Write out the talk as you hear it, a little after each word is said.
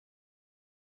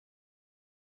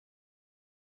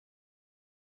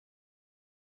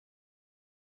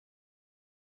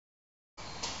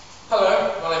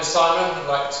My name's Simon. I'd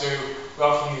like to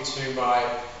welcome you to my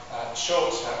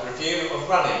short review of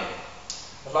running.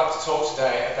 I'd like to talk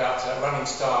today about a running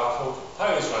style called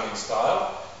pose running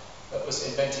style that was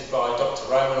invented by Dr.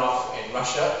 Romanov in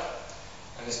Russia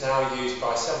and is now used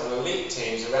by several elite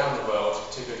teams around the world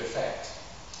to good effect.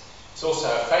 It's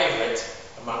also a favourite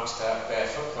amongst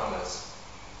barefoot runners.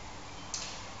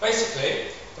 Basically,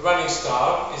 the running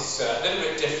style is a little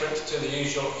bit different to the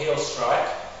usual heel strike.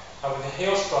 With the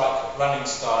heel strike running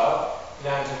style, you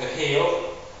land with the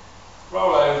heel,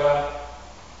 roll over,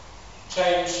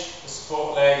 change the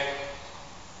support leg,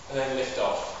 and then lift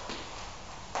off.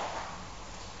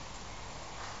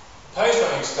 The pose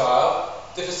running style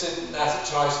differs in that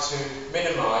it tries to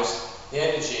minimise the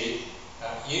energy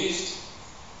used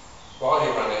while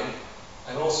you're running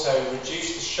and also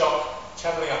reduce the shock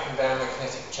travelling up and down the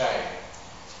kinetic chain.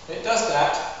 And it does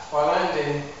that by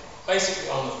landing basically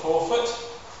on the forefoot.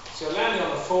 So you're landing on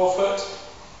the forefoot,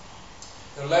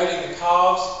 you're loading the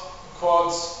calves, the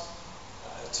quads,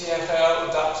 TFL,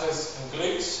 adductors and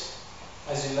glutes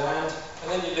as you land,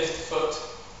 and then you lift the foot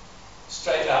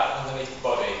straight up underneath the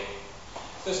body.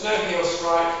 There's no heel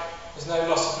strike, there's no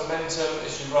loss of momentum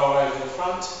as you roll over the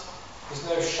front, there's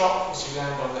no shock as you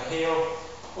land on the heel.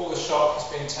 All the shock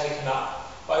has been taken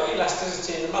up by the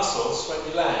elasticity in the muscles when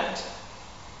you land.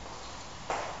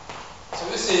 So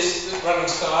this is the running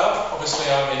style. Obviously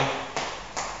I'm in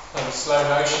kind of slow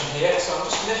motion here, so I'm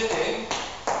just lifting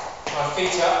my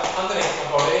feet up underneath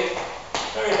my body,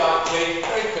 very lightly,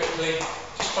 very quickly,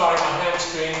 just firing my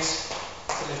hamstrings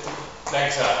to lift the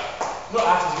legs up. I'm not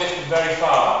having to lift them very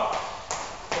far.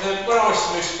 And then when I wish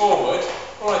to move forward,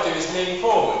 all I do is lean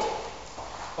forward.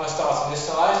 I start on this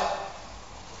side,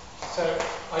 so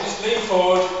I just lean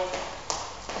forward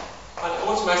and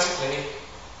automatically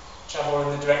travel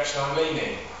in the direction I'm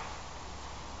leaning.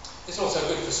 It's also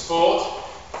good for sport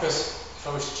because if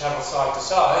I wish to travel side to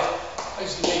side, I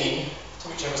just lean to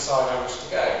whichever side I wish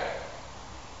to go.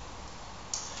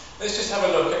 Let's just have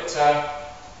a look at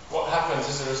what happens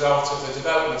as a result of the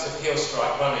development of heel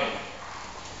strike running.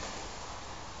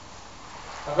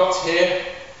 I've got here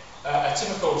a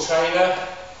typical trainer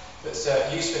that's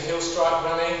used for heel strike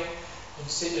running. You can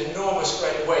see the enormous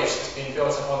great wedge that's been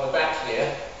built up on the back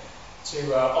here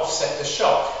to offset the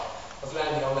shock of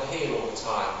landing on the heel all the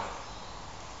time.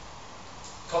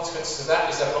 The consequence of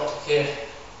that is I've got here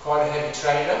quite a heavy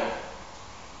trainer.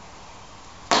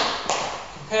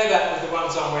 Compare that with the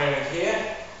ones I'm wearing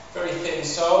here. Very thin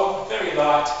sole, very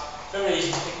light, very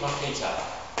easy to pick my feet up.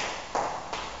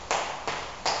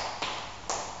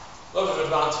 A lot of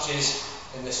advantages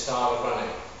in this style of running.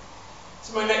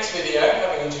 So in my next video,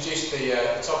 having introduced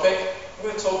the topic, I'm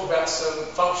going to talk about some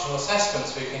functional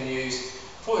assessments we can use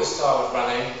for this style of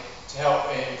running to help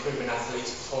improve an athlete's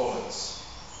performance.